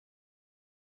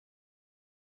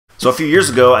So a few years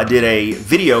ago, I did a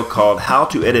video called How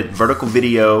to Edit Vertical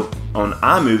Video on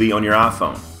iMovie on your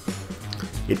iPhone.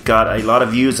 It got a lot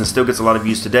of views and still gets a lot of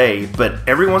views today, but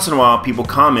every once in a while people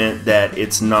comment that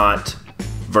it's not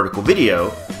vertical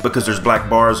video because there's black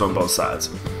bars on both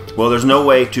sides. Well, there's no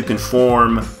way to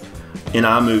conform in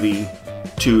iMovie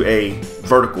to a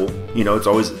vertical, you know, it's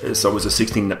always a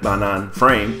 16:9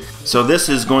 frame. So this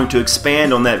is going to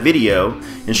expand on that video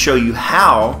and show you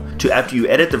how to, after you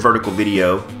edit the vertical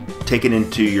video, take it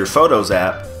into your Photos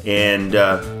app and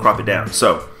crop it down.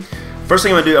 So first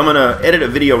thing I'm gonna do, I'm gonna edit a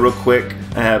video real quick.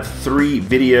 I have 3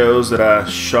 videos that I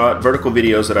shot, vertical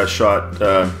videos that I shot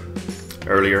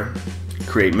earlier.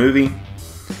 Create movie,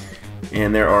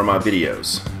 and there are my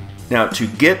videos. Now to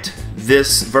get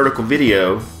this vertical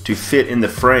video to fit in the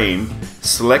frame,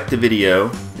 select the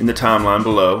video in the timeline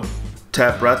below,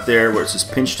 tap right there where it says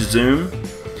pinch to zoom,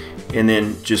 and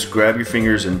then just grab your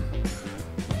fingers and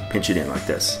pinch it in like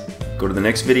this. Go to the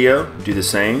next video, do the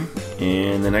same,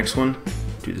 and the next one,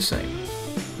 do the same.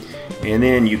 And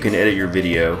then you can edit your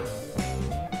video.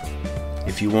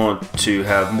 If you want to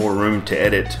have more room to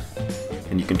edit,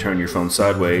 and you can turn your phone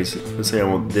sideways. Let's say I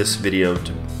want this video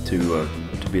to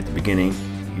be at the beginning.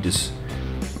 You just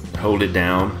hold it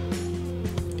down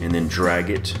and then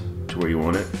drag it to where you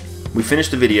want it. We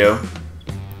finished the video,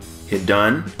 hit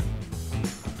done.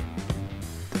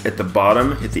 At the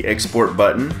bottom, hit the export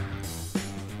button,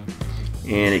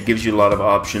 and it gives you a lot of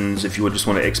options if you would just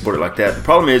want to export it like that. The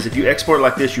problem is if you export it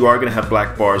like this, you are going to have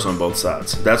black bars on both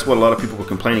sides. That's what a lot of people were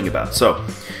complaining about. So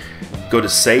go to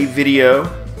save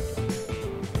video,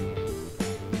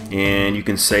 and you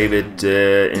can save it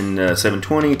in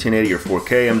 720, 1080, or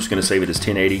 4K. I'm just going to save it as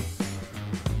 1080.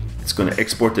 It's going to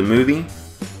export the movie.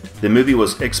 The movie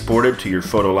was exported to your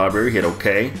photo library. Hit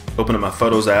OK. Open up my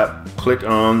Photos app. Click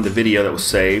on the video that was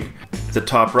saved. At the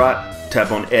top right,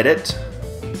 tap on Edit.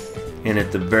 And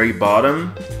at the very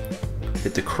bottom,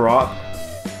 hit the crop.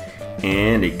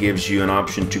 And it gives you an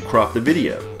option to crop the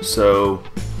video. So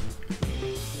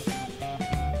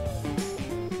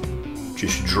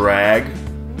just drag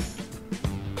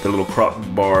the little crop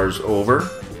bars over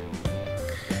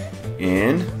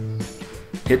and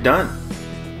hit done.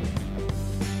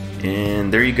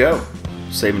 And there you go,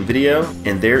 saving video.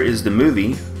 And there is the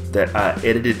movie that I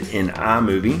edited in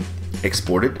iMovie,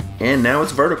 exported, and now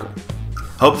it's vertical.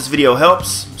 Hope this video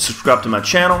helps. Subscribe to my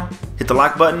channel, hit the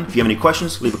like button. If you have any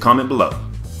questions, leave a comment below.